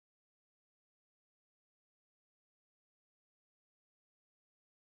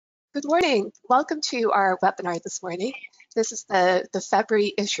Good morning. Welcome to our webinar this morning. This is the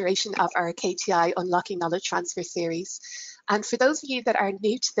February iteration of our KTI Unlocking Knowledge Transfer series. And for those of you that are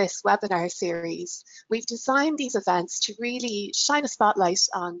new to this webinar series, we've designed these events to really shine a spotlight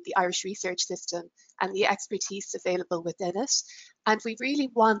on the Irish research system and the expertise available within it. And we really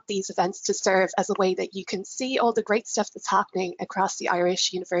want these events to serve as a way that you can see all the great stuff that's happening across the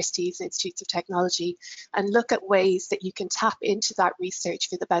Irish universities and institutes of technology and look at ways that you can tap into that research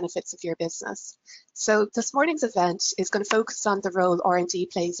for the benefits of your business. So this morning's event is going to focus on the role R&D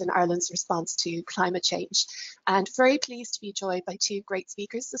plays in Ireland's response to climate change. And very pleased to be joined by two great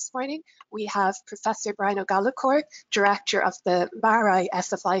speakers this morning. We have Professor Brian O'Gallagher, Director of the MARAI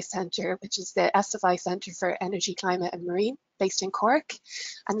SFI Centre, which is the SFI Centre for Energy, Climate and Marine, based in Cork.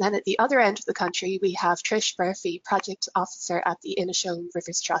 And then at the other end of the country, we have Trish Murphy, Project Officer at the Inishowen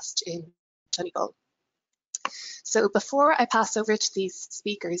Rivers Trust in Donegal. So before I pass over to these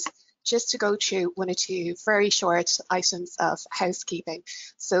speakers, just to go through one or two very short items of housekeeping.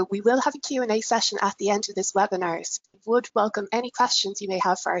 So we will have a Q&A session at the end of this webinar. So I would welcome any questions you may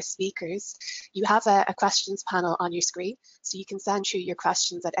have for our speakers. You have a questions panel on your screen, so you can send through your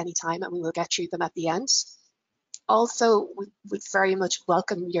questions at any time and we will get through them at the end. Also, we would very much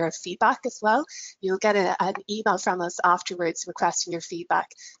welcome your feedback as well. You'll get an email from us afterwards requesting your feedback.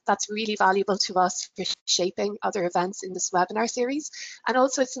 That's really valuable to us for shaping other events in this webinar series. And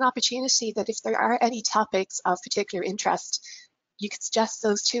also it's an opportunity that if there are any topics of particular interest, you can suggest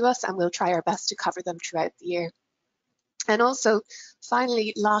those to us and we'll try our best to cover them throughout the year. And also,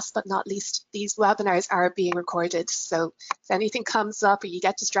 finally, last but not least, these webinars are being recorded. So if anything comes up or you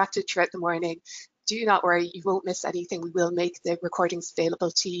get distracted throughout the morning, do not worry, you won't miss anything. We will make the recordings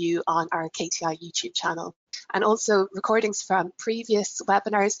available to you on our KTI YouTube channel. And also recordings from previous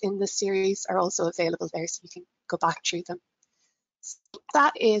webinars in this series are also available there, so you can go back through them. So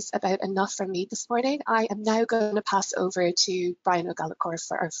that is about enough from me this morning. I am now going to pass over to Brian O'Gallagher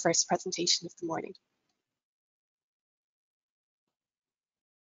for our first presentation of the morning.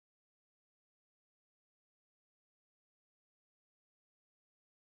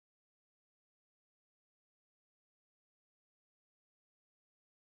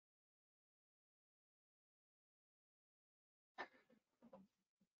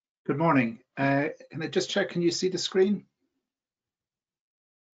 Good morning. Can I just check, can you see the screen?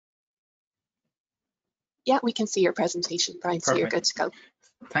 Yeah, we can see your presentation, Brian, so you're good to go.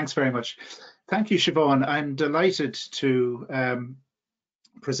 Thanks very much. Thank you, Siobhan. I'm delighted to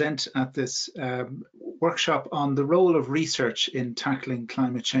present at this workshop on the role of research in tackling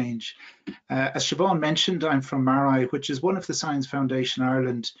climate change. As Siobhan mentioned, I'm from MARAI, which is one of the Science Foundation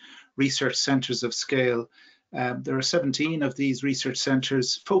Ireland research centres of scale. There are 17 of these research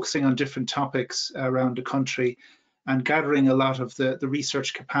centres focusing on different topics around the country and gathering a lot of the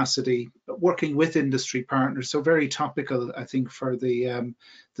research capacity, working with industry partners. So very topical, I think, for the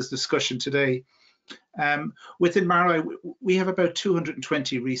this discussion today. Within MARAI, we have about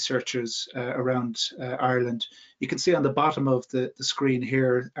 220 researchers around Ireland. You can see on the bottom of the screen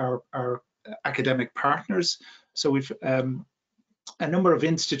here our academic partners. So we've a number of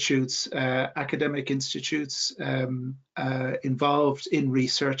institutes, academic institutes involved in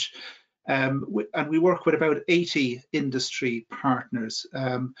research, and we work with about 80 industry partners.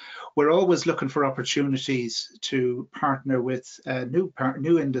 We're always looking for opportunities to partner with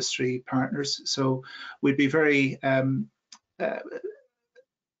new industry partners, so we'd be very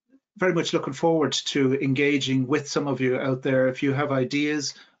much looking forward to engaging with some of you out there. If you have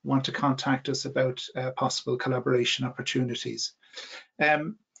ideas, want to contact us about possible collaboration opportunities.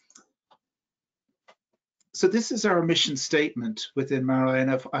 So this is our mission statement within MARAI, and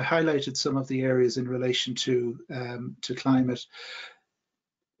I highlighted some of the areas in relation to climate.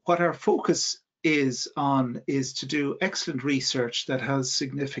 What our focus is on is to do excellent research that has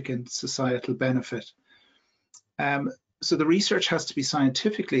significant societal benefit. So the research has to be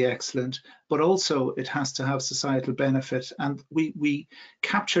scientifically excellent, but also it has to have societal benefit. And we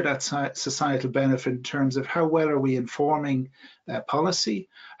capture that societal benefit in terms of how well are we informing policy,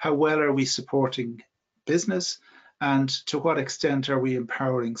 how well are we supporting business, and to what extent are we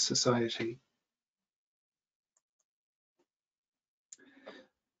empowering society.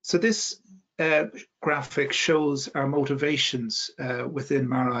 So this graphic shows our motivations within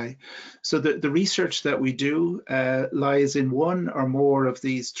MARAI. So the research that we do lies in one or more of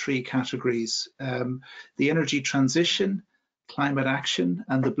these three categories: the energy transition, climate action,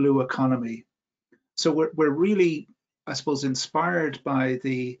 and the blue economy. So we're really, I suppose, inspired by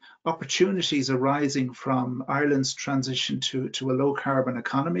the opportunities arising from Ireland's transition to a low carbon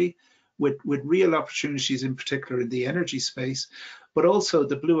economy, with real opportunities in particular in the energy space, but also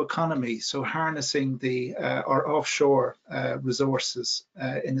the blue economy, so harnessing our offshore resources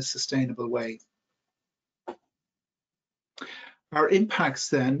in a sustainable way. Our impacts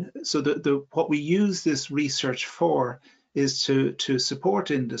then, so what we use this research for is to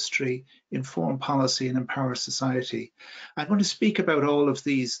support industry, inform policy and empower society. I'm going to speak about all of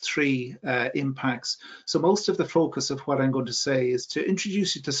these three impacts. So most of the focus of what I'm going to say is to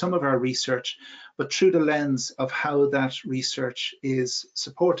introduce you to some of our research, but through the lens of how that research is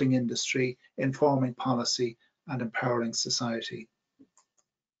supporting industry, informing policy and empowering society.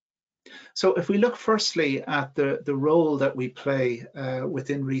 So if we look firstly at the role that we play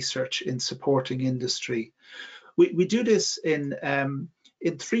within research in supporting industry, we do this in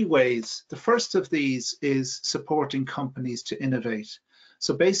three ways. The first of these is supporting companies to innovate.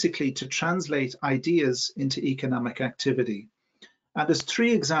 So basically to translate ideas into economic activity. And there's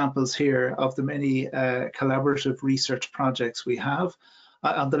three examples here of the many collaborative research projects we have.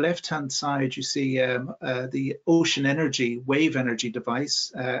 On the left-hand side, you see the Ocean Energy wave energy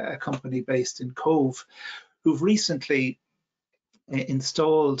device, a company based in Cove, who've recently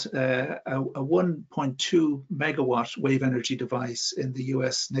installed a 1.2 megawatt wave energy device in the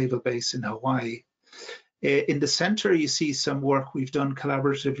US naval base in Hawaii. In the center, you see some work we've done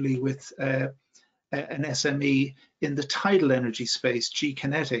collaboratively with an SME in the tidal energy space,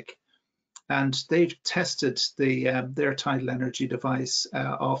 G-Kinetic, and they've tested their tidal energy device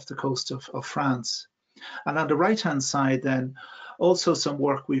off the coast of France. And on the right-hand side then, also some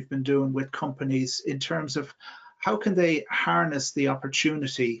work we've been doing with companies in terms of how can they harness the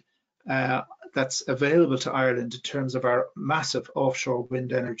opportunity that's available to Ireland in terms of our massive offshore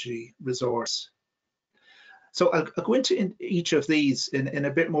wind energy resource. So I'll go into each of these in a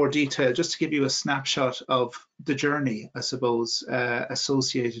bit more detail, just to give you a snapshot of the journey, I suppose,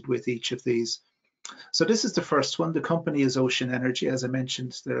 associated with each of these. So this is the first one. The company is Ocean Energy. As I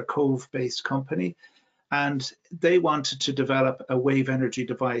mentioned, they're a Cove-based company, and they wanted to develop a wave energy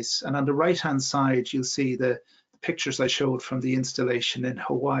device. And on the right-hand side, you'll see the pictures I showed from the installation in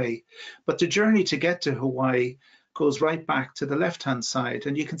Hawaii. But the journey to get to Hawaii goes right back to the left-hand side.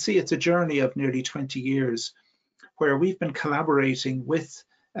 And you can see it's a journey of nearly 20 years where we've been collaborating with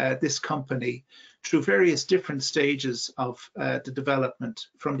this company through various different stages of the development.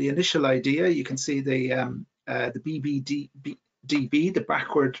 From the initial idea, you can see the BBDB, the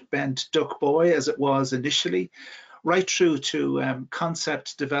backward bent duck buoy as it was initially, right through to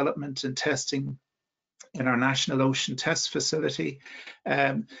concept development and testing in our National Ocean Test Facility.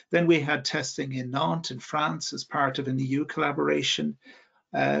 Then we had testing in Nantes in France as part of an EU collaboration.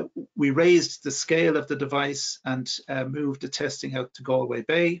 We raised the scale of the device and moved the testing out to Galway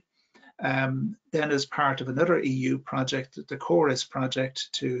Bay. Then as part of another EU project, the CHORUS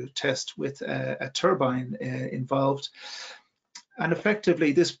project, to test with a turbine involved. And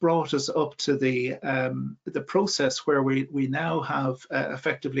effectively, this brought us up to the process where we now have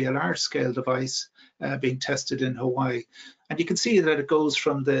effectively a large-scale device being tested in Hawaii. And you can see that it goes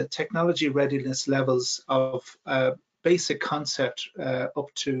from the technology readiness levels of basic concept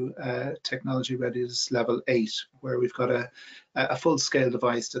up to technology readiness level 8, where we've got a full-scale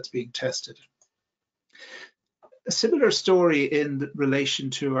device that's being tested. A similar story in relation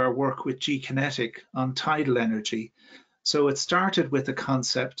to our work with G-Kinetic on tidal energy. So it started with a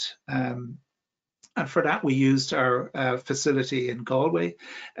concept, and for that we used our facility in Galway.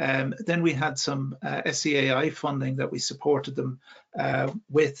 Then we had some SEAI funding that we supported them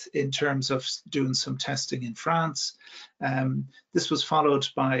with in terms of doing some testing in France. This was followed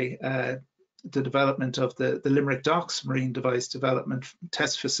by the development of the Limerick Docks Marine Device Development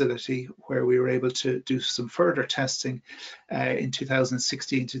Test Facility, where we were able to do some further testing in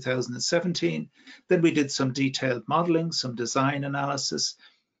 2016, 2017. Then we did some detailed modeling, some design analysis.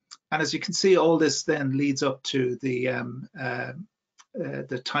 And as you can see, all this then leads up to the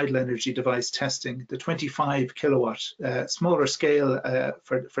tidal energy device testing, the 25 kilowatt, smaller scale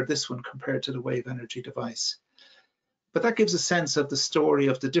for this one compared to the wave energy device. But that gives a sense of the story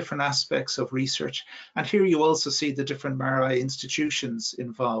of the different aspects of research. And here you also see the different MARI institutions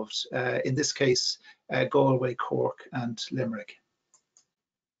involved, in this case, Galway, Cork, and Limerick.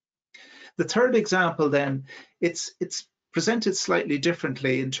 The third example then, it's presented slightly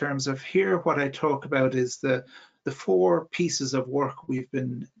differently in terms of here what I talk about is the 4 pieces of work we've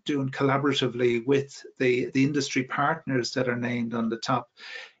been doing collaboratively with the industry partners that are named on the top,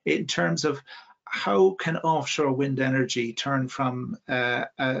 in terms of how can offshore wind energy turn from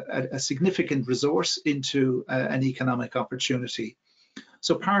a significant resource into an economic opportunity.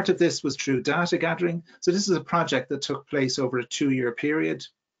 So part of this was through data gathering. So this is a project that took place over a 2-year period.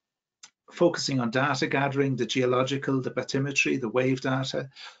 focusing on data gathering, the geological, the bathymetry, the wave data.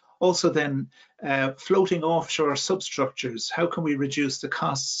 Also then floating offshore substructures. How can we reduce the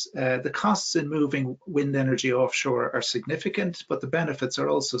costs? The costs in moving wind energy offshore are significant, but the benefits are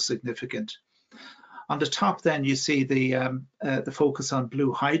also significant. On the top then you see the focus on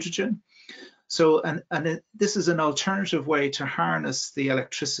blue hydrogen. So, this is an alternative way to harness the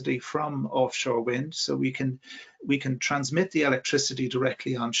electricity from offshore wind. So we can transmit the electricity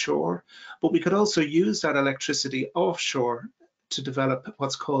directly onshore, but we could also use that electricity offshore to develop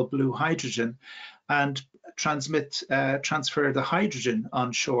what's called blue hydrogen and transfer the hydrogen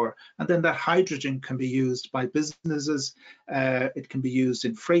onshore. And then that hydrogen can be used by businesses. It can be used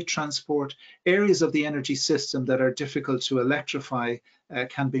in freight transport. Areas of the energy system that are difficult to electrify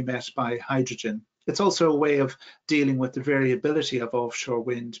can be met by hydrogen. It's also a way of dealing with the variability of offshore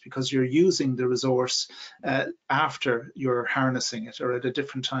wind, because you're using the resource after you're harnessing it, or at a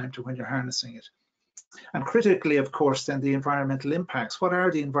different time to when you're harnessing it. And critically, of course, then the environmental impacts. What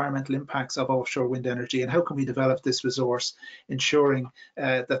are the environmental impacts of offshore wind energy, and how can we develop this resource, ensuring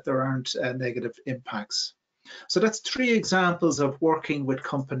that there aren't negative impacts? So that's 3 examples of working with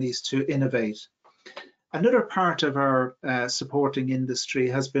companies to innovate. Another part of our supporting industry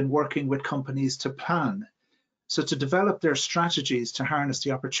has been working with companies to plan, so to develop their strategies to harness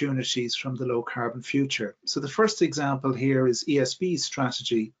the opportunities from the low carbon future. So the first example here is ESB's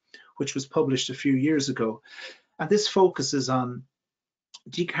strategy, which was published a few years ago. And this focuses on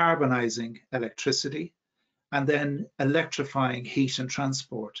decarbonizing electricity and then electrifying heat and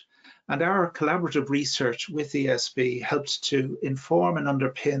transport. And our collaborative research with ESB helped to inform and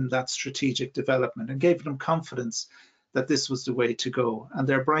underpin that strategic development and gave them confidence that this was the way to go. And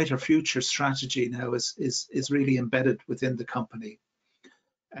their Brighter Future strategy now is really embedded within the company.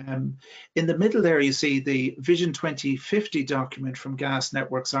 In the middle there, you see the Vision 2050 document from Gas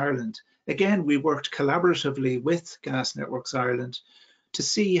Networks Ireland. Again, we worked collaboratively with Gas Networks Ireland to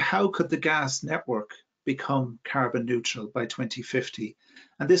see how could the gas network become carbon neutral by 2050.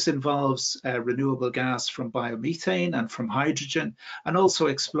 And this involves renewable gas from biomethane and from hydrogen, and also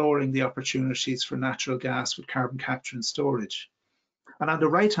exploring the opportunities for natural gas with carbon capture and storage. And on the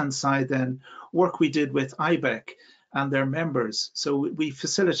right-hand side then, work we did with IBEC and their members. So we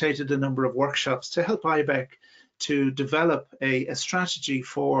facilitated a number of workshops to help IBEC to develop a strategy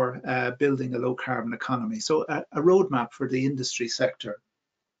for building a low carbon economy. So a roadmap for the industry sector.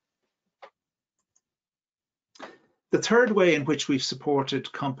 The third way in which we've supported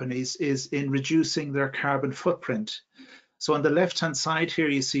companies is in reducing their carbon footprint. So on the left-hand side here,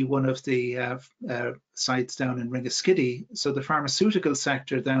 you see one of the sites down in Ringaskiddy. So the pharmaceutical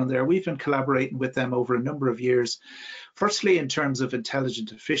sector down there, we've been collaborating with them over a number of years. Firstly, in terms of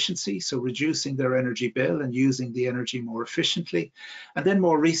intelligent efficiency, so reducing their energy bill and using the energy more efficiently. And then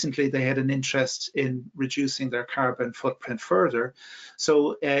more recently, they had an interest in reducing their carbon footprint further.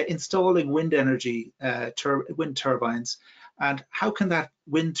 So installing wind energy, wind turbines. And how can that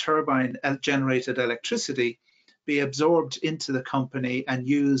wind turbine generated electricity be absorbed into the company and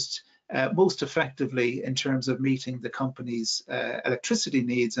used most effectively in terms of meeting the company's electricity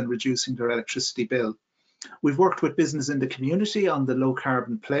needs and reducing their electricity bill. We've worked with business in the community on the low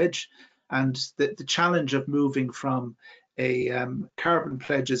carbon pledge, and the challenge of moving from a carbon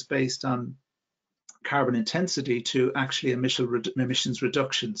pledges based on carbon intensity to actually emissions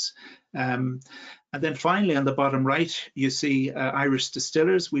reductions. And then finally on the bottom right, you see Irish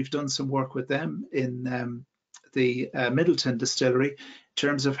Distillers. We've done some work with them in the Middleton distillery in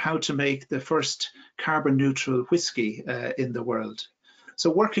terms of how to make the first carbon neutral whiskey in the world. So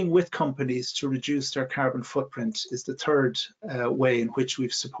working with companies to reduce their carbon footprint is the third way in which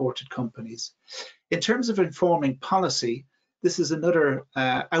we've supported companies. In terms of informing policy, this is another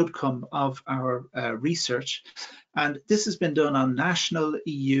outcome of our research, and this has been done on national,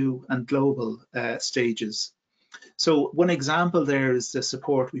 EU and global stages. So one example there is the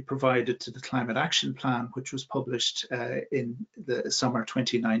support we provided to the Climate Action Plan, which was published in the summer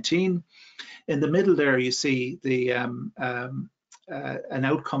 2019. In the middle there, you see the an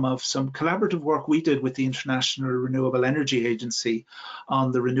outcome of some collaborative work we did with the International Renewable Energy Agency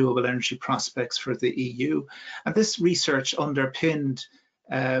on the renewable energy prospects for the EU. And this research underpinned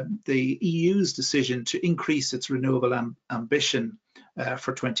the EU's decision to increase its renewable ambition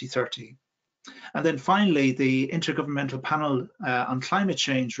for 2030. And then finally, the Intergovernmental Panel on Climate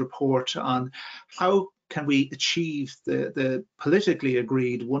Change report on how can we achieve the politically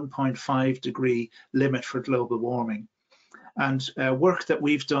agreed 1.5 degree limit for global warming. And work that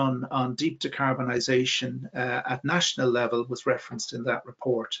we've done on deep decarbonisation at national level was referenced in that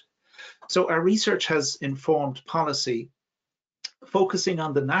report. So our research has informed policy Focusing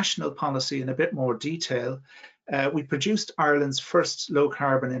on the national policy in a bit more detail, we produced Ireland's first low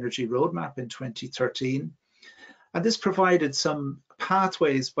carbon energy roadmap in 2013. And this provided some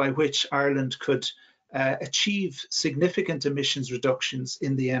pathways by which Ireland could achieve significant emissions reductions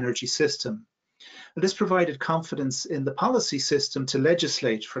in the energy system. And this provided confidence in the policy system to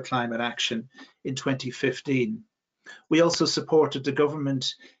legislate for climate action in 2015. We also supported the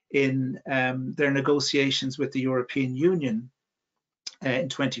government in their negotiations with the European Union in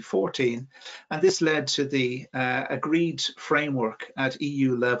 2014, and this led to the agreed framework at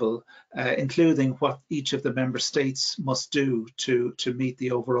EU level, including what each of the member states must do to meet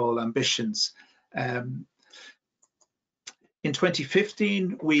the overall ambitions. In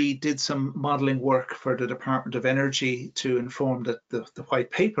 2015, we did some modelling work for the Department of Energy to inform the white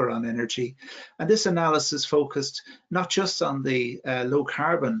paper on energy. And this analysis focused not just on the low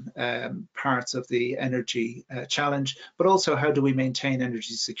carbon parts of the energy challenge, but also how do we maintain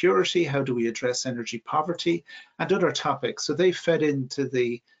energy security, how do we address energy poverty, and other topics. So they fed into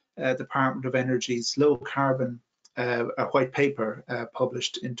the Department of Energy's low carbon white paper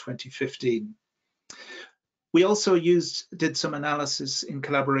published in 2015. We also did some analysis in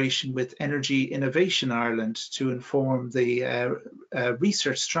collaboration with Energy Innovation Ireland to inform the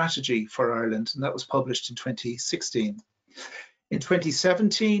research strategy for Ireland, and that was published in 2016. In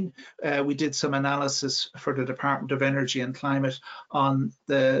 2017, we did some analysis for the Department of Energy and Climate on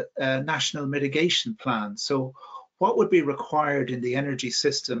the National Mitigation Plan. So what would be required in the energy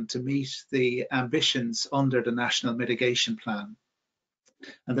system to meet the ambitions under the National Mitigation Plan?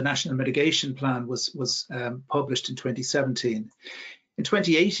 And the National Mitigation Plan was published in 2017. In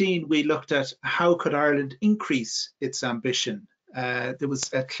 2018, we looked at how could Ireland increase its ambition. There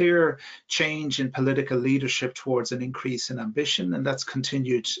was a clear change in political leadership towards an increase in ambition, and that's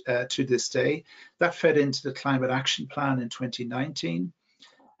continued to this day. That fed into the Climate Action Plan in 2019.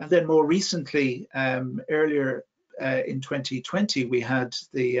 And then more recently, earlier in 2020, we had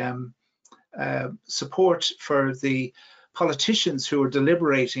the support for the politicians who are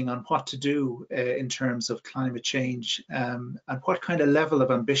deliberating on what to do in terms of climate change and what kind of level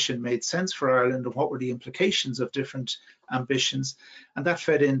of ambition made sense for Ireland and what were the implications of different ambitions. And that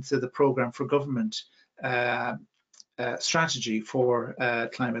fed into the Programme for Government strategy for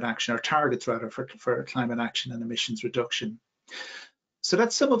climate action, or targets rather, for climate action and emissions reduction. So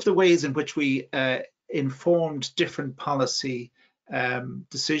that's some of the ways in which we informed different policy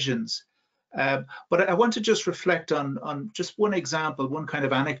decisions. But I want to just reflect on just one example, one kind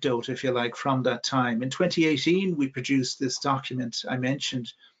of anecdote, if you like, from that time. In 2018, we produced this document I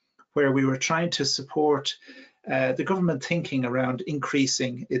mentioned, where we were trying to support the government thinking around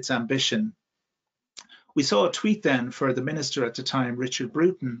increasing its ambition. We saw a tweet then for the minister at the time, Richard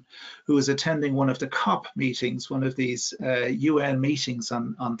Bruton, who was attending one of the COP meetings, one of these UN meetings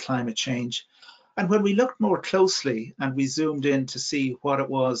on climate change. And when we looked more closely and we zoomed in to see what it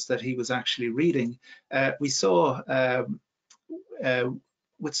was that he was actually reading, we saw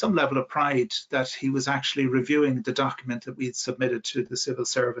with some level of pride that he was actually reviewing the document that we had submitted to the civil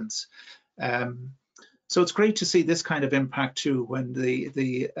servants. So it's great to see this kind of impact too, when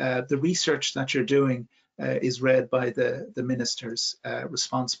the research that you're doing is read by the ministers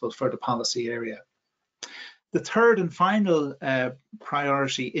responsible for the policy area. The third and final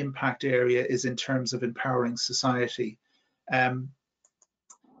priority impact area is in terms of empowering society. And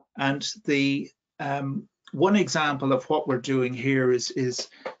the one example of what we're doing here is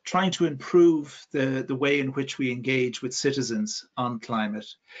trying to improve the way in which we engage with citizens on climate.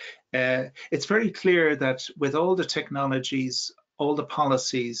 It's very clear that with all the technologies, all the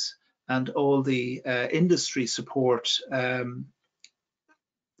policies, and all the industry support,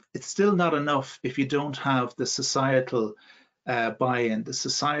 it's still not enough if you don't have the societal buy-in, the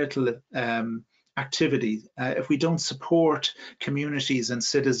societal activity. If we don't support communities and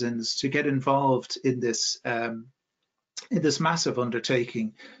citizens to get involved in this massive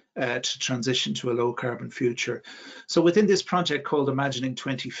undertaking to transition to a low-carbon future. So within this project called Imagining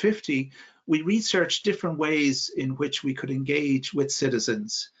 2050, we researched different ways in which we could engage with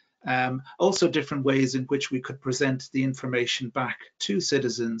citizens. Also different ways in which we could present the information back to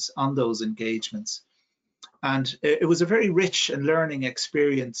citizens on those engagements. And it was a very rich and learning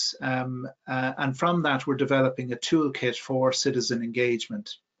experience. And from that, we're developing a toolkit for citizen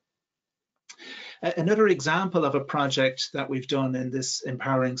engagement. Another example of a project that we've done in this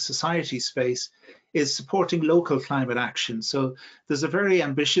empowering society space is supporting local climate action. So there's a very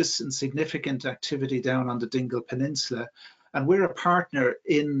ambitious and significant activity down on the Dingle Peninsula. And we're a partner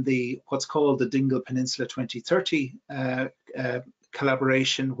in what's called the Dingle Peninsula 2030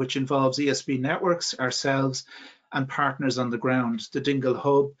 collaboration, which involves ESB Networks, ourselves, and partners on the ground, the Dingle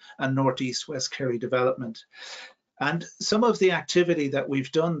Hub and Northeast West Kerry Development. And some of the activity that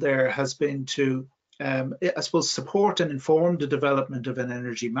we've done there has been to, I suppose, support and inform the development of an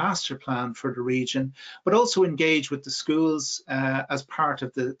energy master plan for the region, but also engage with the schools as part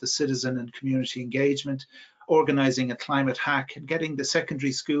of the citizen and community engagement, organising a climate hack and getting the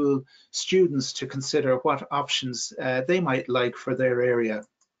secondary school students to consider what options they might like for their area.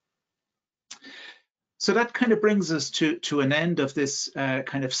 So that kind of brings us to an end of this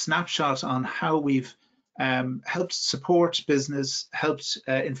kind of snapshot on how we've helped support business, helped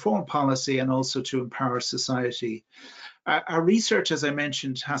inform policy, and also to empower society. Our research, as I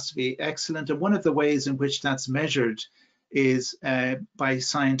mentioned, has to be excellent, and one of the ways in which that's measured is by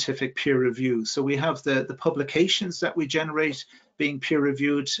scientific peer review. So we have the publications that we generate being peer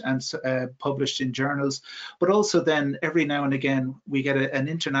reviewed and published in journals, but also then every now and again we get an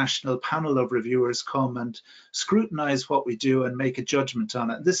international panel of reviewers come and scrutinize what we do and make a judgment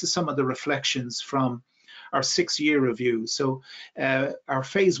on it. This is some of the reflections from our 6-year review. So our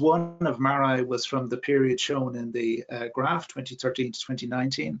phase 1 of MARAI was from the period shown in the graph, 2013 to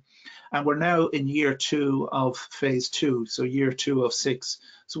 2019. And we're now in year 2 of phase 2, so year 2 of 6.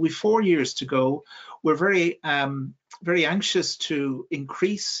 So we've 4 years to go. We're very anxious to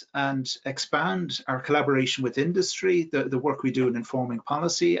increase and expand our collaboration with industry, the work we do in informing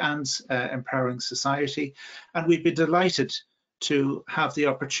policy and empowering society. And we'd be delighted to have the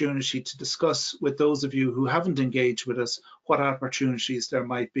opportunity to discuss with those of you who haven't engaged with us what opportunities there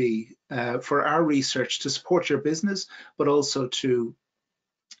might be for our research to support your business, but also to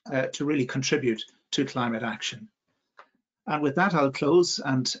really contribute to climate action. And with that, I'll close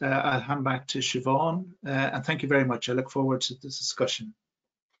and I'll hand back to Siobhan. And thank you very much. I look forward to this discussion.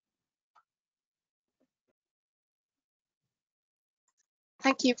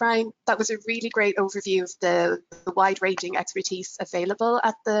 Thank you, Brian. That was a really great overview of the wide-ranging expertise available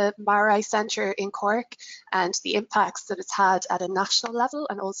at the MARAI Centre in Cork and the impacts that it's had at a national level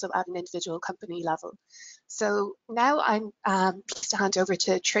and also at an individual company level. So now I'm pleased to hand over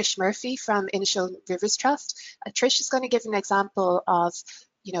to Trish Murphy from Inishowen Rivers Trust. Trish is going to give an example of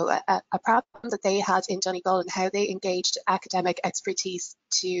a problem that they had in Donegal and how they engaged academic expertise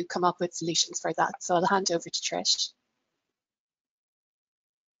to come up with solutions for that. So I'll hand over to Trish.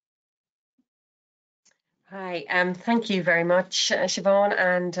 Hi, thank you very much, Siobhan,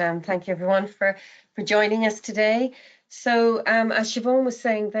 and thank you everyone for joining us today. So as Siobhan was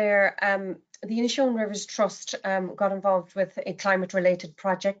saying there, the Inishowen Rivers Trust got involved with a climate-related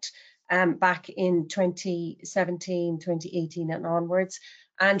project back in 2017, 2018 and onwards.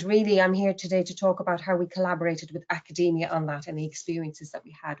 And really, I'm here today to talk about how we collaborated with academia on that and the experiences that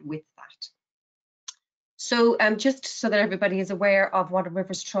we had with that. So just so that everybody is aware of what a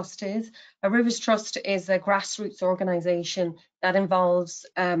Rivers Trust is, a Rivers Trust is a grassroots organisation that involves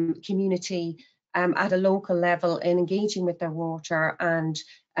community at a local level in engaging with their water and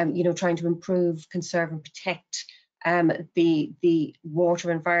trying to improve, conserve and protect the water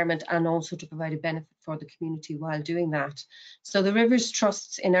environment and also to provide a benefit for the community while doing that. So the Rivers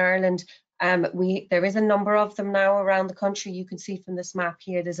Trusts in Ireland, there is a number of them now around the country. You can see from this map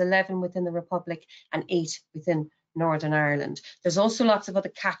here, there's 11 within the Republic and 8 within Northern Ireland. There's also lots of other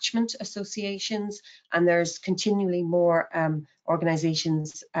catchment associations, and there's continually more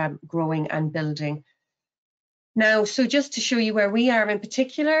organisations growing and building. Now, so just to show you where we are in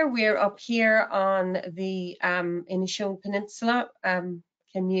particular, we're up here on the Inishowen Peninsula.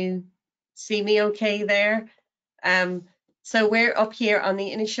 Can you see me okay there? So we're up here on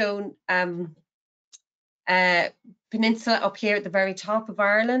the Inishowen Peninsula, up here at the very top of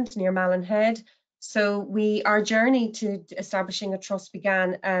Ireland, near Malin Head. So our journey to establishing a trust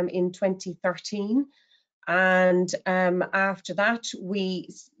began in 2013, and after that we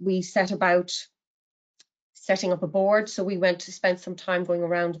set about setting up a board. So we went to spend some time going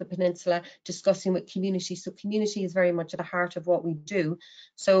around the peninsula discussing with community. So community is very much at the heart of what we do.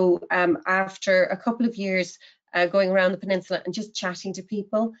 So after a couple of years going around the peninsula and just chatting to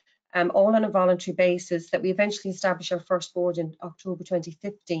people, all on a voluntary basis, that we eventually established our first board in October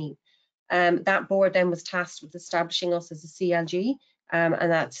 2015. That board then was tasked with establishing us as a CLG,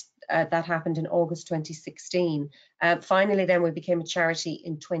 and that happened in August 2016. Finally, then we became a charity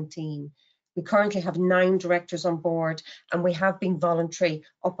in 2020. We currently have 9 directors on board, and we have been voluntary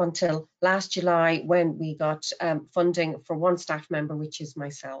up until last July when we got funding for 1 staff member, which is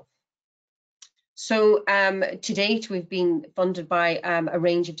myself. So to date, we've been funded by a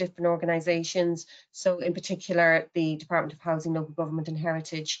range of different organisations. So in particular, the Department of Housing, Local Government and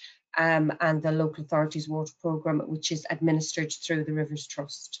Heritage, and the Local Authorities Water Programme, which is administered through the Rivers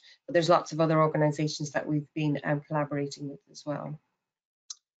Trust. but there's lots of other organisations that we've been collaborating with as well.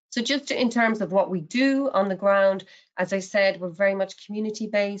 So just in terms of what we do on the ground, as I said, we're very much community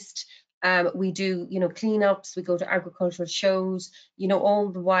based. We do, cleanups, we go to agricultural shows, all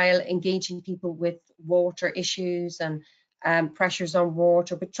the while engaging people with water issues and pressures on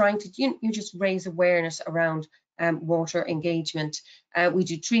water, but trying to, you just raise awareness around water engagement. We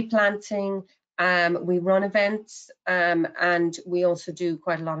do tree planting, we run events, and we also do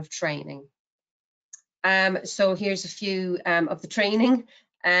quite a lot of training. So here's a few of the training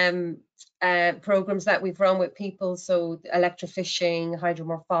programs that we've run with people. So electrofishing,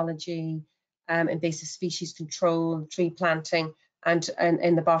 hydromorphology, invasive species control, tree planting, and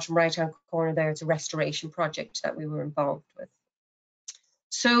in the bottom right hand corner there, it's a restoration project that we were involved with.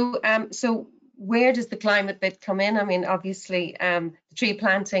 So where does the climate bit come in? I mean, obviously the tree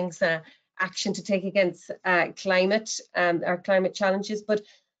plantings, action to take against our climate challenges, but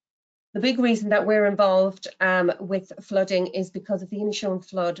the big reason that we're involved with flooding is because of the Inishowen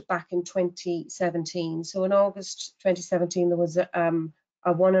flood back in 2017. So in August 2017, there was a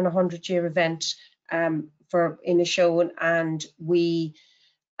 1 in 100 year event for Inishowen, and we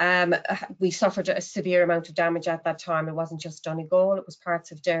suffered a severe amount of damage at that time. It wasn't just Donegal, it was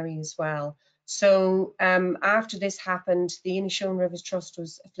parts of Derry as well. So after this happened, the Inishowen Rivers Trust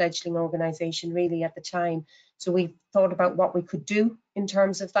was a fledgling organisation really at the time. So we thought about what we could do in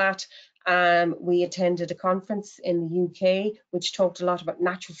terms of that. We attended a conference in the UK which talked a lot about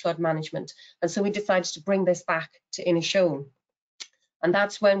natural flood management. And so we decided to bring this back to Inishowen. And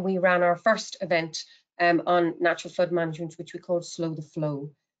that's when we ran our first event on natural flood management, which we called Slow the Flow.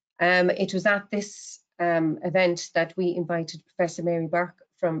 It was at this event that we invited Professor Mary Burke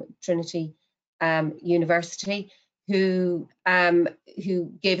from Trinity University, who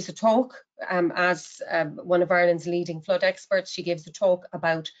gave us a talk as one of Ireland's leading flood experts. She gave us a talk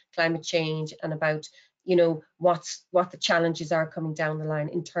about climate change and about what the challenges are coming down the line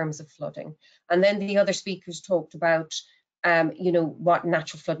in terms of flooding. And then the other speakers talked about what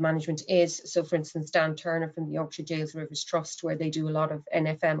natural flood management is. So for instance, Dan Turner from the Yorkshire Dales Rivers Trust, where they do a lot of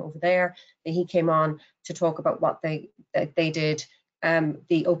NFM over there, he came on to talk about what they did.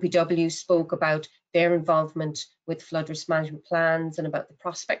 The OPW spoke about their involvement with flood risk management plans and about the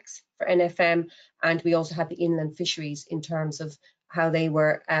prospects for NFM. And we also had the inland fisheries in terms of how they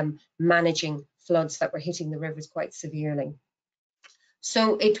were managing floods that were hitting the rivers quite severely.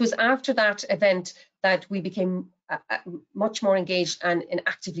 So it was after that event that we became much more engaged and in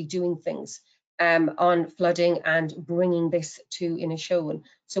actively doing things on flooding and bringing this to Inishowen.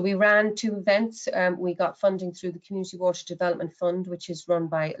 So we ran 2 events. We got funding through the Community Water Development Fund, which is run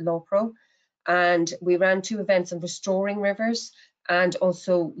by LawPro, and we ran 2 events on restoring rivers and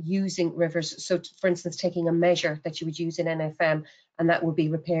also using rivers. So for instance, taking a measure that you would use in NFM, and that would be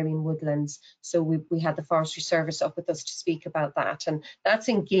riparian woodlands. So we had the Forestry Service up with us to speak about that, and that's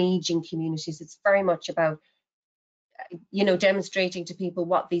engaging communities. It's very much about demonstrating to people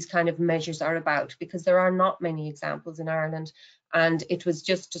what these kind of measures are about, because there are not many examples in Ireland, and it was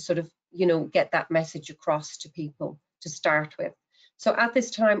just to sort of get that message across to people to start with. So at this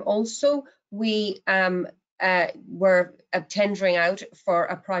time also we were tendering out for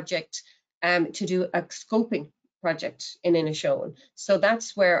a project to do a scoping project in Inishowen. So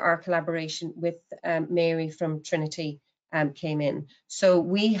that's where our collaboration with Mary from Trinity came in. So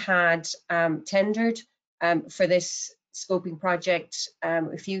we had tendered for this scoping project.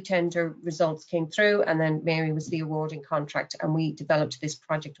 A few tender results came through, and then Mary was the awarding contract, and we developed this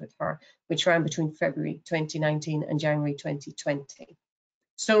project with her, which ran between February 2019 and January 2020.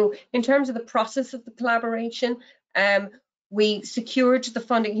 So in terms of the process of the collaboration, we secured the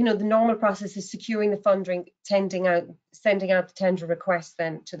funding. The normal process is securing the funding, sending out the tender request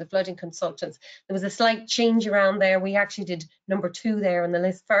then to the flooding consultants. There was a slight change around there. We actually did number 2 there on the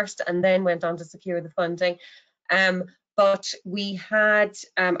list first, and then went on to secure the funding. But we had,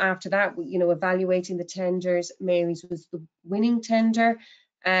 after that, evaluating the tenders, Mary's was the winning tender.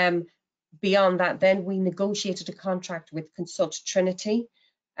 Beyond that, then we negotiated a contract with Consult Trinity.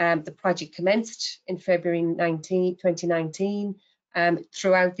 The project commenced in February 2019.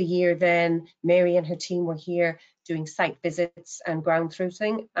 Throughout the year then, Mary and her team were here doing site visits and ground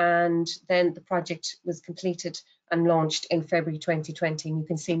truthing, and then the project was completed and launched in February 2020. And you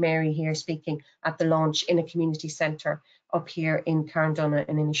can see Mary here speaking at the launch in a community centre up here in Carndonagh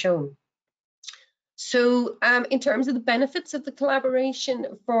in Inishowen. So in terms of the benefits of the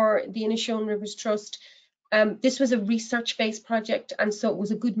collaboration for the Inishowen Rivers Trust, this was a research-based project, and so it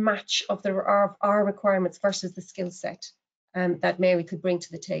was a good match of our requirements versus the skill set that Mary could bring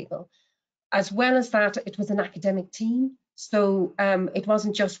to the table. As well as that, it was an academic team, So it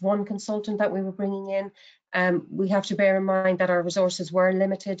wasn't just one consultant that we were bringing in. We have to bear in mind that our resources were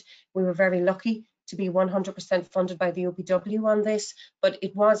limited. We were very lucky to be 100% funded by the OPW on this, but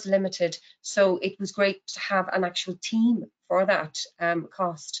it was limited. So it was great to have an actual team for that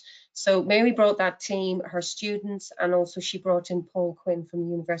cost. So Mary brought that team, her students, and also she brought in Paul Quinn from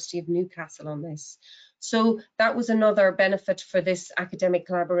the University of Newcastle on this. So that was another benefit for this academic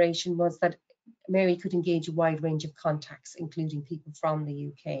collaboration, was that Mary could engage a wide range of contacts, including people from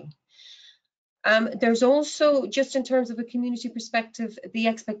the UK. There's also, just in terms of a community perspective, the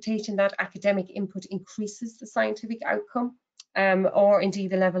expectation that academic input increases the scientific outcome, or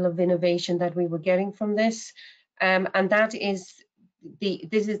indeed the level of innovation that we were getting from this. And that is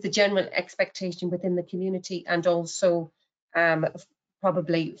this is the general expectation within the community, and also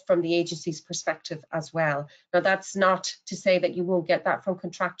probably from the agency's perspective as well. Now, that's not to say that you won't get that from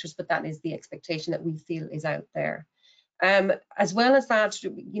contractors, but that is the expectation that we feel is out there. As well as that,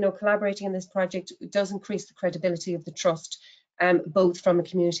 collaborating in this project does increase the credibility of the trust, both from a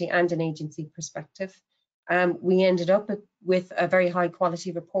community and an agency perspective. We ended up with a very high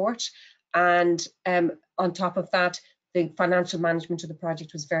quality report, and on top of that, the financial management of the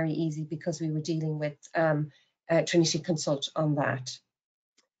project was very easy because we were dealing with Trinity Consult on that.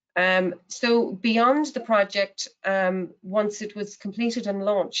 So beyond the project, once it was completed and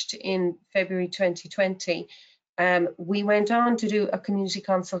launched in February 2020, we went on to do a community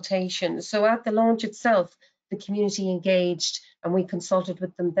consultation. So at the launch itself, the community engaged and we consulted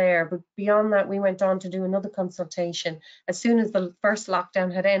with them there. But beyond that, we went on to do another consultation. As soon as the first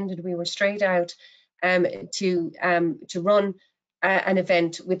lockdown had ended, we were straight out to run an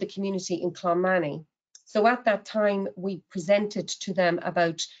event with the community in Clonmany. So at that time, we presented to them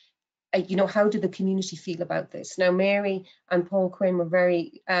about, how did the community feel about this? Now, Mary and Paul Quinn were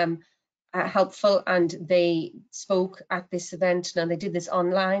very helpful, and they spoke at this event. Now, they did this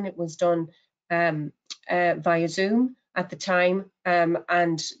online. It was done via Zoom at the time,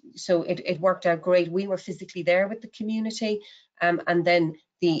 and so it worked out great. We were physically there with the community, and then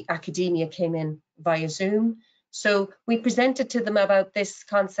the academia came in via Zoom. So we presented to them about this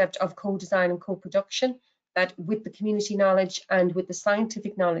concept of co-design and co-production, that with the community knowledge and with the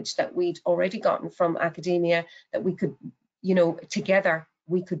scientific knowledge that we'd already gotten from academia, that we could, together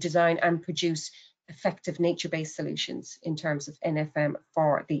we could design and produce effective nature-based solutions in terms of NFM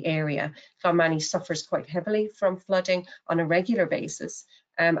for the area. Clonmany suffers quite heavily from flooding on a regular basis,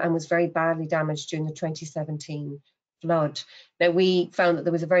 and was very badly damaged during the 2017 flood. Now, we found that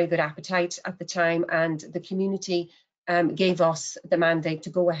there was a very good appetite at the time, and the community gave us the mandate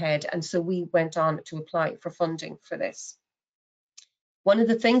to go ahead, and so we went on to apply for funding for this. One of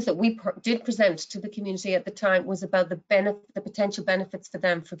the things that we did present to the community at the time was about the potential benefits for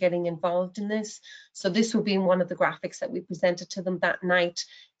them for getting involved in this. So this will be in one of the graphics that we presented to them that night.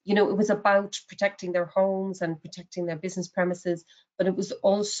 It was about protecting their homes and protecting their business premises, but it was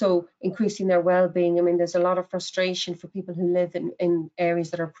also increasing their well-being. I mean, there's a lot of frustration for people who live in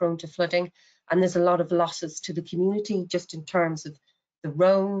areas that are prone to flooding, and there's a lot of losses to the community just in terms of the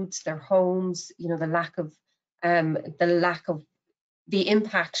roads, their homes, the lack of the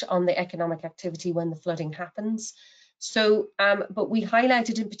impact on the economic activity when the flooding happens. So, but we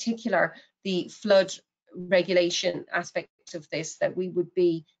highlighted in particular the flood regulation aspect of this, that we would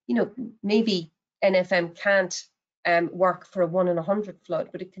be, maybe NFM can't work for a 1 in 100 flood,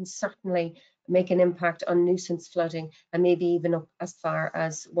 but it can certainly make an impact on nuisance flooding, and maybe even up as far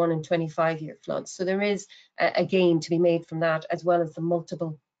as 1 in 25-year floods. So there is a gain to be made from that, as well as the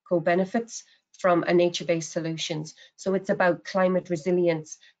multiple co-benefits from a nature-based solutions. So it's about climate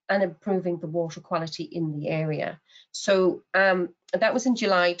resilience and improving the water quality in the area. So that was in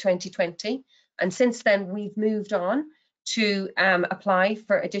July 2020. And since then, we've moved on to apply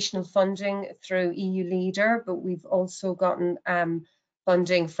for additional funding through EU Leader, but we've also gotten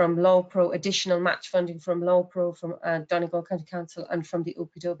funding from LawPro, additional match funding from LawPro, from Donegal County Council, and from the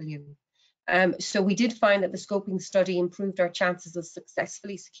OPW. So we did find that the scoping study improved our chances of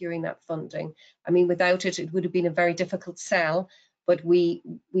successfully securing that funding. I mean, without it, it would have been a very difficult sell, but we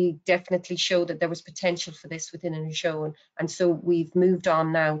definitely showed that there was potential for this within Inishowen. And so we've moved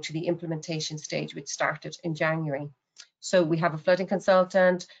on now to the implementation stage, which started in January. So we have a flooding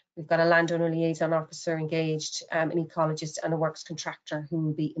consultant, we've got a landowner liaison officer engaged, an ecologist and a works contractor who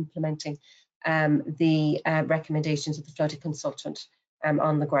will be implementing the recommendations of the flooding consultant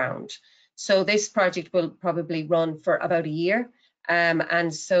on the ground. So this project will probably run for about a year.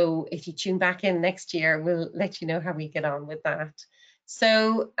 And so if you tune back in next year, we'll let you know how we get on with that.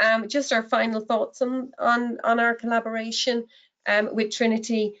 So just our final thoughts on our collaboration with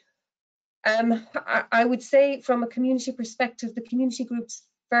Trinity. I would say from a community perspective, the community groups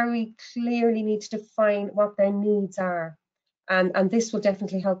very clearly need to define what their needs are. And this will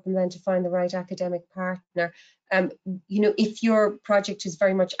definitely help them then to find the right academic partner. You know, if your project is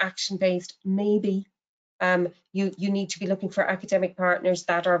very much action-based, maybe you need to be looking for academic partners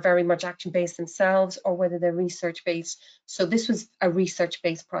that are very much action-based themselves, or whether they're research-based. So this was a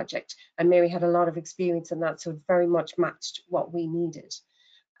research-based project, and Mary had a lot of experience in that, so it very much matched what we needed.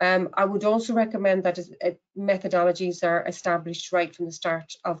 I would also recommend that methodologies are established right from the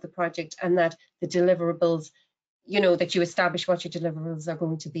start of the project, and that the deliverables, you know, that you establish what your deliverables are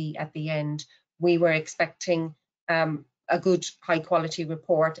going to be at the end. We were expecting a good high quality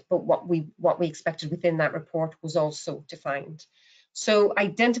report, but what we expected within that report was also defined. So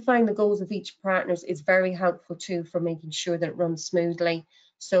identifying the goals of each partner is very helpful too for making sure that it runs smoothly.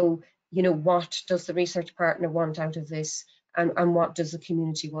 So, you know, what does the research partner want out of this? And what does the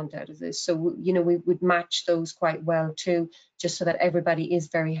community want out of this? So, you know, we would match those quite well too, just so that everybody is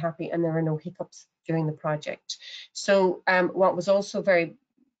very happy and there are no hiccups during the project. So what was also very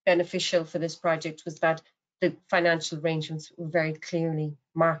beneficial for this project was that the financial arrangements were very clearly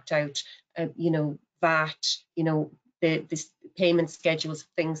marked out, you know, VAT, you know, the payment schedules,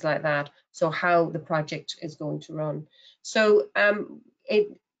 things like that. So how the project is going to run. So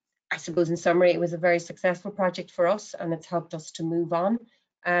I suppose in summary, it was a very successful project for us, and it's helped us to move on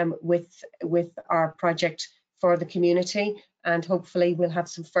with our project for the community, and hopefully we'll have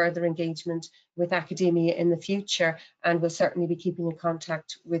some further engagement with academia in the future, and we'll certainly be keeping in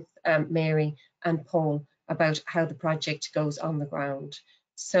contact with Mary and Paul about how the project goes on the ground.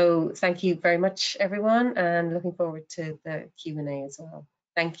 So thank you very much, everyone, and looking forward to the Q&A as well.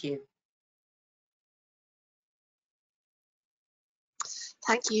 Thank you.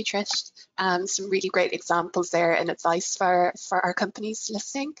 Thank you, Trish. Some really great examples there and advice for our companies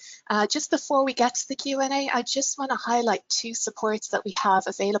listening. Just before we get to the Q&A, I just want to highlight two supports that we have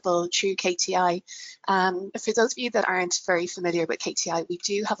available through KTI. For those of you that aren't very familiar with KTI, we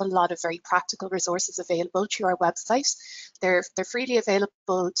do have a lot of very practical resources available through our website. They're freely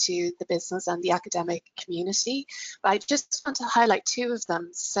available to the business and the academic community. But I just want to highlight two of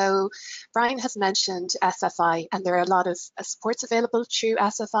them. So Brian has mentioned SFI, and there are a lot of supports available through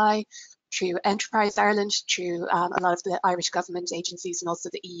SFI, through Enterprise Ireland, through a lot of the Irish government agencies and also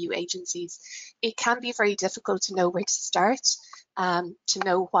the EU agencies. It can be very difficult to know where to start, to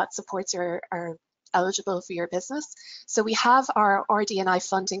know what supports are eligible for your business. So we have our RD&I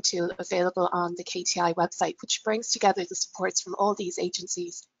funding tool available on the KTI website, which brings together the supports from all these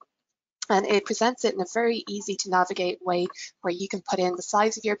agencies. And it presents it in a very easy to navigate way where you can put in the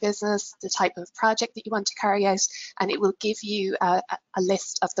size of your business, the type of project that you want to carry out, and it will give you a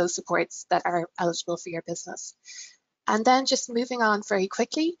list of those supports that are eligible for your business. And then just moving on very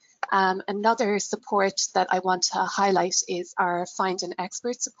quickly, another support that I want to highlight is our Find an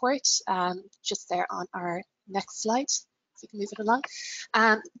Expert support, just there on our next slide. If you can move it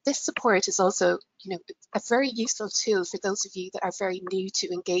along. This support is also, you know, a very useful tool for those of you that are very new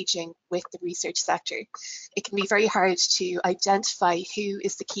to engaging with the research sector. It can be very hard to identify who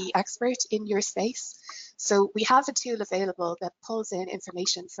is the key expert in your space. So we have a tool available that pulls in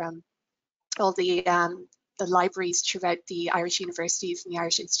information from all the libraries throughout the Irish universities and the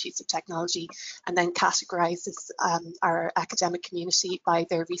Irish Institutes of Technology, and then categorises our academic community by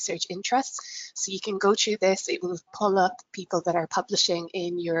their research interests. So you can go through this, it will pull up people that are publishing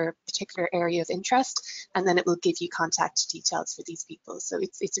in your particular area of interest, and then it will give you contact details for these people. So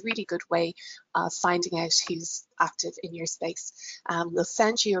it's a really good way of finding out who's active in your space. We'll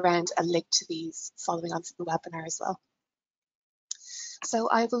send you around a link to these following on from the webinar as well. So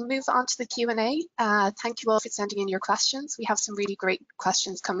I will move on to the Q&A. Thank you all for sending in your questions. We have some really great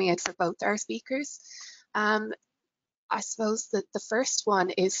questions coming in for both our speakers. I suppose that the first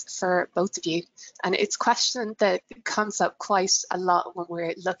one is for both of you, and it's a question that comes up quite a lot when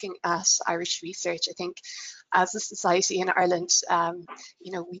we're looking at Irish research. I think as a society in Ireland,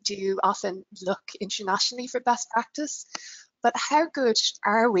 you know, we do often look internationally for best practice. But how good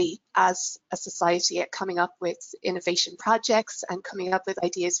are we as a society at coming up with innovation projects and coming up with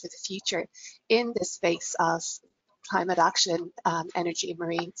ideas for the future in this space of climate action, energy and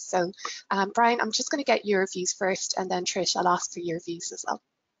marine? So Brian, I'm just going to get your views first, and then Trish, I'll ask for your views as well.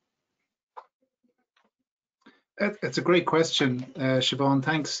 That's a great question, Siobhan,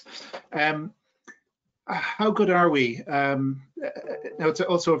 thanks. How good are we? Now, it's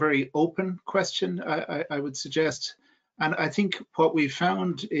also a very open question, I would suggest. And I think what we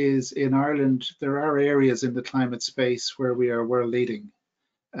found is in Ireland, there are areas in the climate space where we are world leading.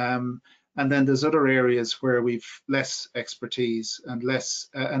 And then there's other areas where we've less expertise and less,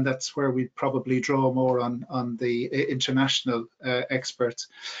 and that's where we probably draw more on the international experts.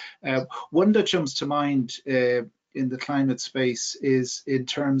 One that jumps to mind in the climate space is in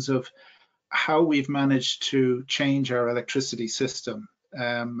terms of how we've managed to change our electricity system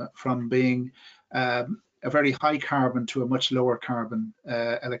from being a very high carbon to a much lower carbon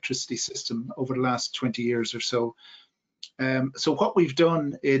electricity system over the last 20 years or so. So what we've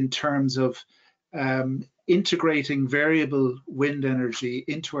done in terms of integrating variable wind energy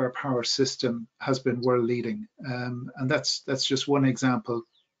into our power system has been world leading, and that's just one example.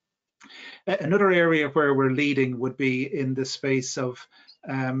 Another area where we're leading would be in the space of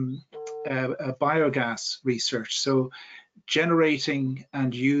biogas research. So generating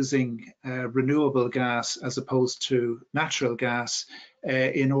and using renewable gas as opposed to natural gas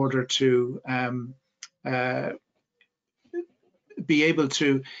in order to be able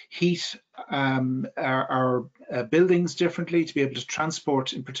to heat our buildings differently, to be able to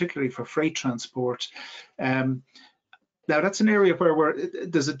transport, and particularly for freight transport. Now that's an area where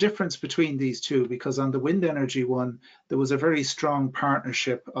there's a difference between these two, because on the wind energy one, there was a very strong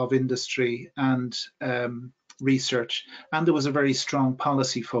partnership of industry and research, and there was a very strong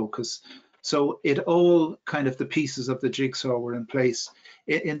policy focus. So it all kind of the pieces of the jigsaw were in place.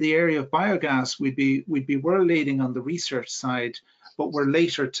 In the area of biogas, we'd be world leading on the research side, but we're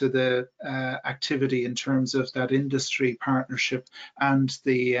later to the activity in terms of that industry partnership and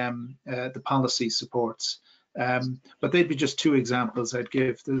the policy supports. But they'd be just two examples I'd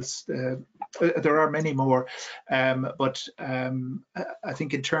give. There are many more, but I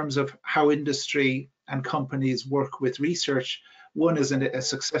think in terms of how industry and companies work with research, one is a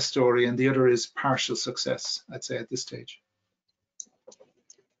success story and the other is partial success, I'd say, at this stage.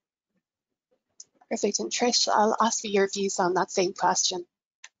 Perfect. And Trish, I'll ask you your views on that same question.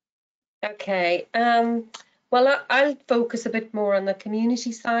 Okay. Well, I'll focus a bit more on the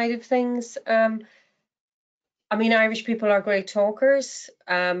community side of things. I mean, Irish people are great talkers.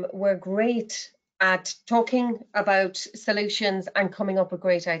 We're great at talking about solutions and coming up with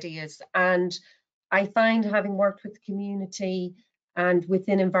great ideas. And I find, having worked with the community and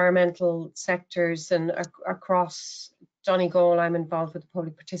within environmental sectors and across Donegal, I'm involved with the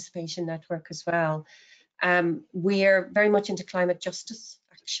Public Participation Network as well. We are very much into climate justice,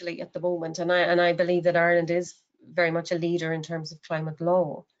 actually, at the moment. And I believe that Ireland is very much a leader in terms of climate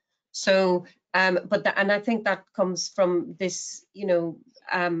law. So, and I think that comes from this,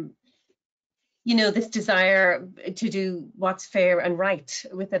 this desire to do what's fair and right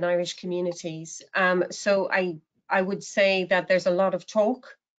within Irish communities. So I would say that there's a lot of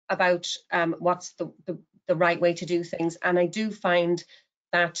talk about what's the right way to do things, and I do find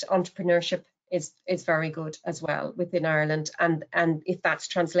that entrepreneurship is very good as well within Ireland, and if that's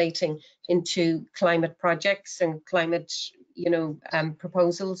translating into climate projects and climate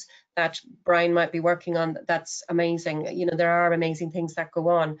proposals that Brian might be working on, that's amazing. There are amazing things that go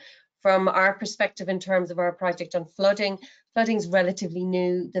on. From our perspective, in terms of our project on flooding is relatively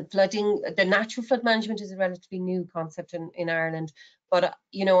new. The natural flood management is a relatively new concept in Ireland, but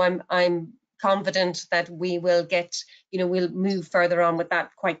I'm confident that we will we'll move further on with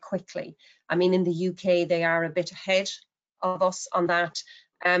that quite quickly. I mean, in the UK, they are a bit ahead of us on that,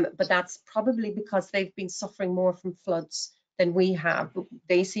 but that's probably because they've been suffering more from floods than we have.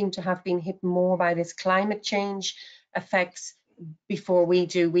 They seem to have been hit more by this climate change effects before we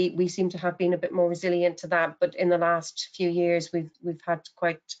do. We seem to have been a bit more resilient to that, but in the last few years we've had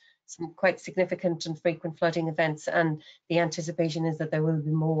some quite significant and frequent flooding events, and the anticipation is that there will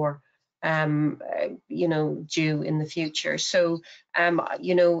be more due in the future. So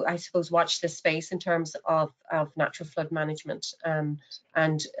I suppose watch this space in terms of natural flood management, and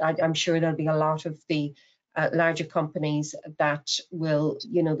I'm sure there'll be a lot of the larger companies that will,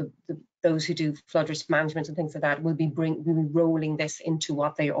 those who do flood risk management and things like that will be rolling this into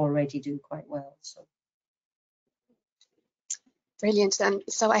what they already do quite well. So. Brilliant. And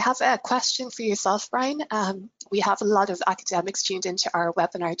so I have a question for yourself, Brian. We have a lot of academics tuned into our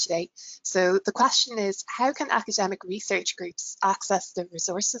webinar today. So the question is, how can academic research groups access the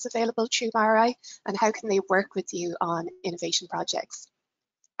resources available through MARI, and how can they work with you on innovation projects?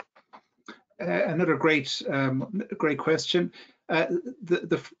 Another great question.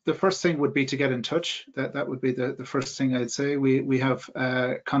 The first thing would be to get in touch. That would be the first thing I'd say. We have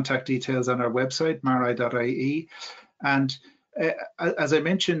contact details on our website, mari.ie, and as I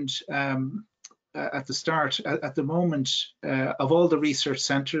mentioned, at the start, at the moment, of all the research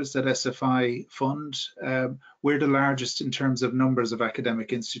centres that SFI fund, we're the largest in terms of numbers of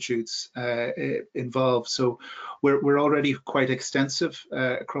academic institutes involved. So we're already quite extensive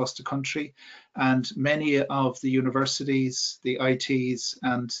across the country, and many of the universities, the ITs,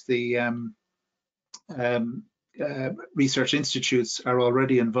 and the research institutes are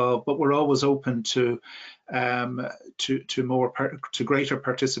already involved, but we're always open to greater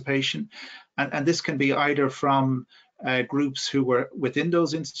participation, and this can be either from groups who were within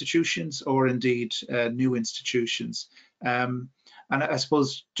those institutions or indeed new institutions. And I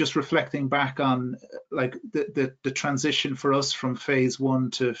suppose just reflecting back on like the transition for us from phase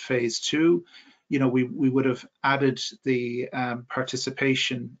 1 to phase 2, you know, we would have added the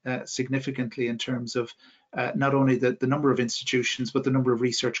participation significantly in terms of not only the number of institutions, but the number of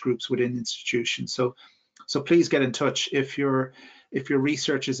research groups within institutions. So please get in touch if your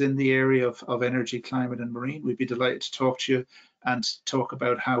research is in the area of energy, climate, and marine. We'd be delighted to talk to you and talk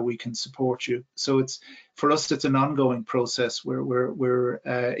about how we can support you. So it's, for us, it's an ongoing process where we're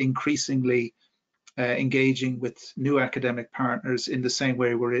increasingly engaging with new academic partners in the same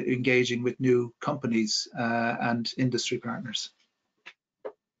way we're engaging with new companies and industry partners.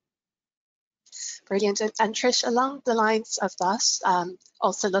 Brilliant. And Trish, along the lines of that,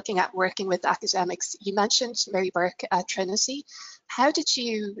 also looking at working with academics, you mentioned Mary Burke at Trinity. How did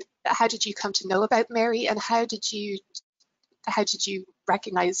you come to know about Mary, and how did you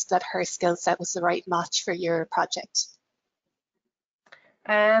recognize that her skill set was the right match for your project?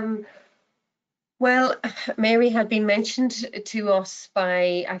 Well, Mary had been mentioned to us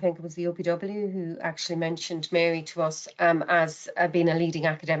by, I think it was the OPW who actually mentioned Mary to us as being a leading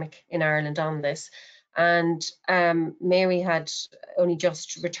academic in Ireland on this. And Mary had only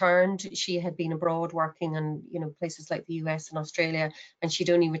just returned. She had been abroad working in, you know, places like the US and Australia, and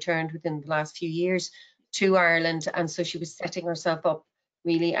she'd only returned within the last few years to Ireland. And so she was setting herself up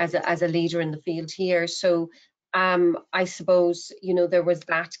really as a leader in the field here. So I suppose, you know, there was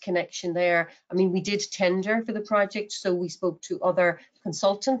that connection there. I mean, we did tender for the project, so we spoke to other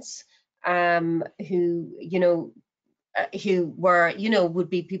consultants who, you know, who were, you know, would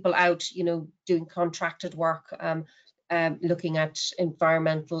be people out, you know, doing contracted work, looking at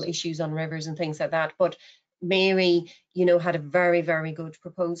environmental issues on rivers and things like that. But Mary, you know, had a very, very good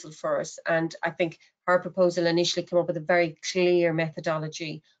proposal for us. And I think her proposal initially came up with a very clear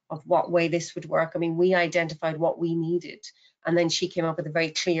methodology of what way this would work. I mean, we identified what we needed, and then she came up with a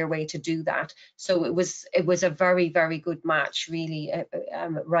very clear way to do that. So it was a very, very good match, really,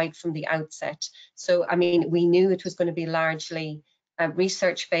 right from the outset. So, I mean, we knew it was going to be largely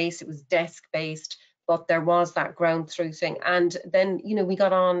research-based, it was desk-based, but there was that ground truthing. And then, you know, we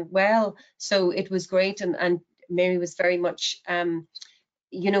got on well, so it was great. And Mary was very much,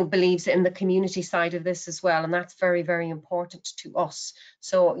 you know, believes in the community side of this as well, and that's very, very important to us.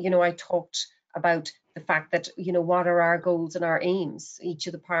 So, you know, I talked about the fact that, you know, what are our goals and our aims, each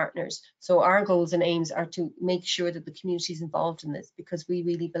of the partners. So our goals and aims are to make sure that the community is involved in this, because we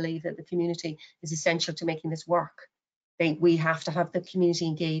really believe that the community is essential to making this work. We have to have the community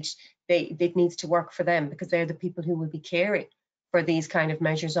engaged. It needs to work for them, because they're the people who will be caring for these kind of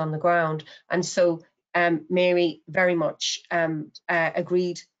measures on the ground. And so Mary very much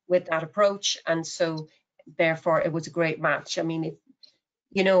agreed with that approach, and so therefore it was a great match. I mean,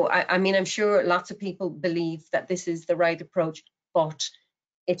 you know, I mean, I'm sure lots of people believe that this is the right approach, but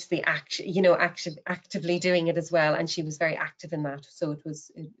it's the you know, actively doing it as well, and she was very active in that, so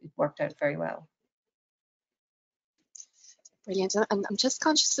it worked out very well. Brilliant. And I'm just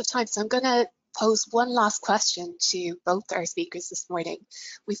conscious of time, so I'm going to pose one last question to both our speakers this morning.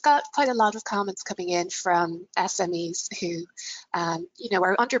 We've got quite a lot of comments coming in from SMEs who, you know,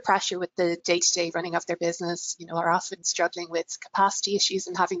 are under pressure with the day-to-day running of their business, you know, are often struggling with capacity issues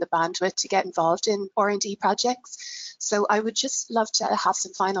and having the bandwidth to get involved in R&D projects. So I would just love to have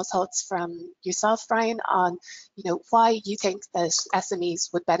some final thoughts from yourself, Brian, on, you know, why you think that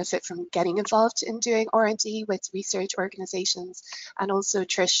SMEs would benefit from getting involved in doing R&D with research organizations, and also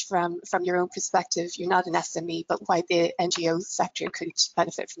Trish, from your own perspective, you're not an SME, but why the NGO sector could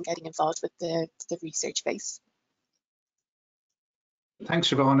benefit from getting involved with the research base. Thanks,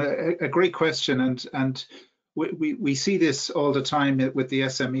 Siobhan. A great question, and we see this all the time with the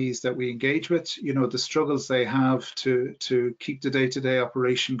SMEs that we engage with. You know, the struggles they have to keep the day-to-day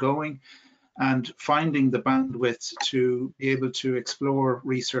operation going, and finding the bandwidth to be able to explore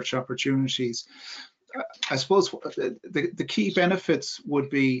research opportunities. I suppose the key benefits would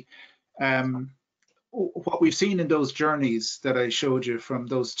be what we've seen in those journeys that I showed you from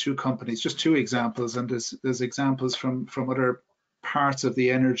those two companies, just two examples, and there's examples from other parts of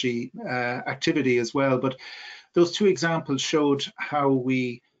the energy activity as well. But those two examples showed how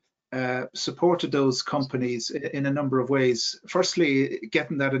we supported those companies in a number of ways. Firstly,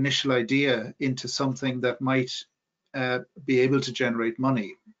 getting that initial idea into something that might be able to generate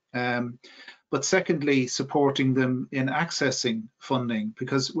money. But secondly, supporting them in accessing funding,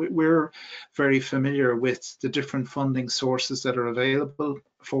 because we're very familiar with the different funding sources that are available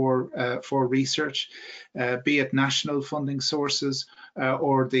for research, be it national funding sources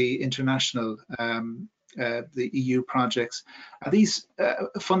or the international the EU projects. These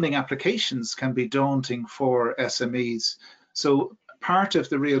funding applications can be daunting for SMEs. So part of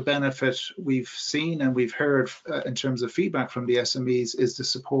the real benefit we've seen and we've heard in terms of feedback from the SMEs is the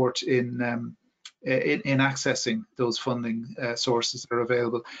support in accessing those funding sources that are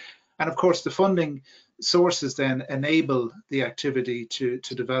available. And of course, the funding sources then enable the activity to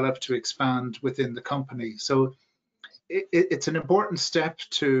develop, to expand within the company. So it's an important step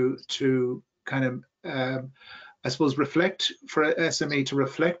to kind of I suppose reflect for SME to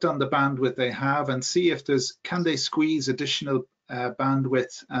reflect on the bandwidth they have and see if can they squeeze additional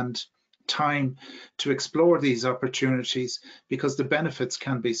bandwidth and time to explore these opportunities, because the benefits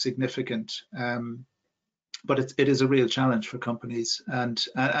can be significant. But it is a real challenge for companies, and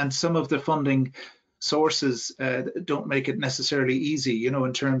some of the funding sources don't make it necessarily easy, you know,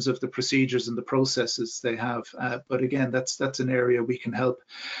 in terms of the procedures and the processes they have. But again, that's an area we can help.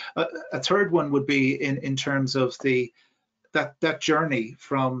 A third one would be in terms of that journey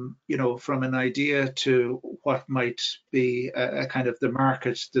from, you know, from an idea to what might be a kind of the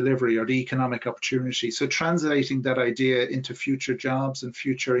market delivery or the economic opportunity. So translating that idea into future jobs and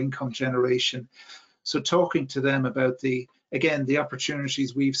future income generation. So talking to them about the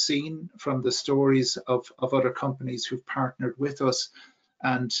opportunities we've seen from the stories of other companies who've partnered with us,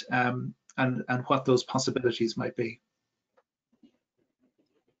 and what those possibilities might be.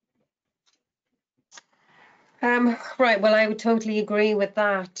 Right, well, I would totally agree with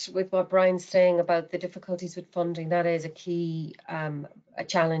that, with what Brian's saying about the difficulties with funding. That is a key a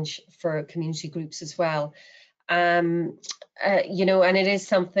challenge for community groups as well. You know, and it is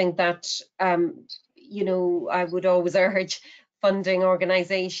something that you know, I would always urge funding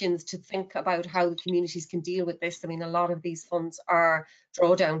organisations to think about how the communities can deal with this. I mean, a lot of these funds are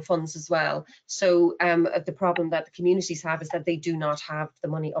drawdown funds as well. So the problem that the communities have is that they do not have the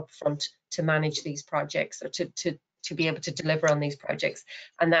money up front to manage these projects or to be able to deliver on these projects,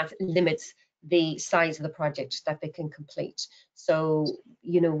 and that limits the size of the project that they can complete. So,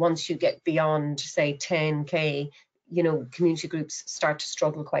 you know, once you get beyond, say, 10K, you know, community groups start to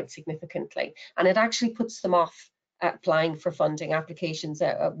struggle quite significantly, and it actually puts them off applying for funding applications.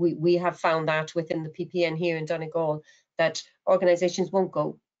 We have found that within the PPN here in Donegal, that organisations won't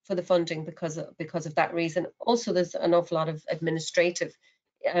go for the funding because of that reason. Also, there's an awful lot of administrative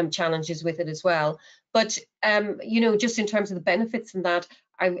challenges with it as well. But you know, just in terms of the benefits and that,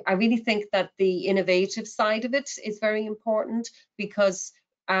 I really think that the innovative side of it is very important, because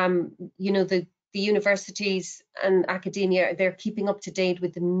you know, the universities and academia, they're keeping up to date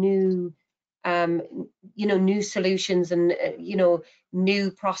with the new you know, new solutions and you know,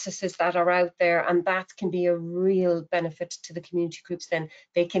 new processes that are out there, and that can be a real benefit to the community groups. Then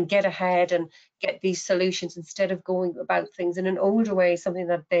they can get ahead and get these solutions instead of going about things in an older way, something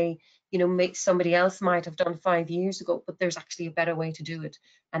that they, you know, somebody else might have done 5 years ago, but there's actually a better way to do it.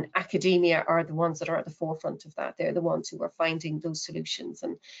 And academia are the ones that are at the forefront of that. They're the ones who are finding those solutions,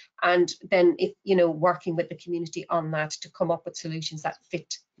 and then, if you know, working with the community on that to come up with solutions that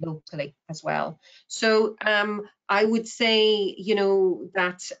fit locally as well. So I would say, you know,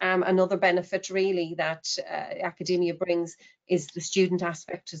 that another benefit really that academia brings is the student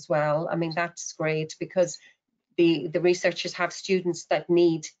aspect as well. I mean, that's great, because the researchers have students that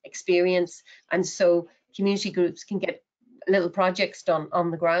need experience, and so community groups can get little projects done on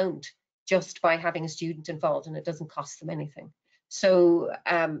the ground just by having a student involved, and it doesn't cost them anything. So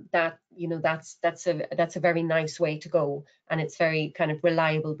that, you know, that's a very nice way to go, and it's very kind of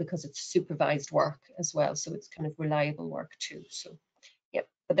reliable because it's supervised work as well. So it's kind of reliable work too. So yeah,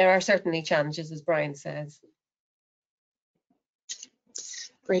 but there are certainly challenges, as Brian says.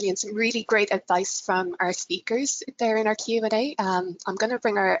 Brilliant, some really great advice from our speakers there in our Q&A. I'm going to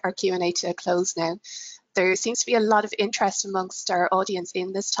bring our Q&A to a close now. There seems to be a lot of interest amongst our audience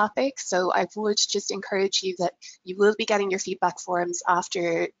in this topic, so I would just encourage you that you will be getting your feedback forms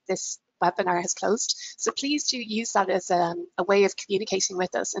after this webinar has closed. So please do use that as a way of communicating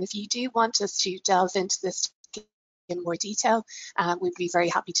with us. And if you do want us to delve into this in more detail, we'd be very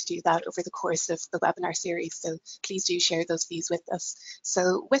happy to do that over the course of the webinar series. So please do share those views with us.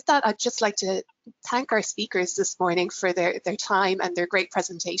 So with that, I'd just like to thank our speakers this morning for their time and their great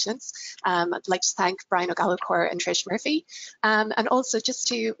presentations. I'd like to thank Brian O'Gallagher and Trish Murphy. And also just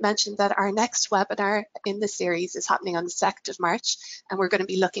to mention that our next webinar in the series is happening on the 2nd of March, and we're going to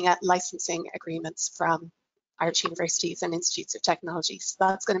be looking at licensing agreements from Irish universities and institutes of technology. So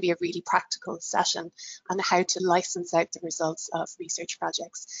that's going to be a really practical session on how to license out the results of research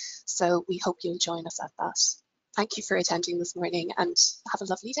projects. So we hope you'll join us at that. Thank you for attending this morning and have a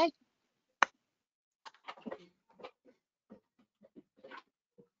lovely day.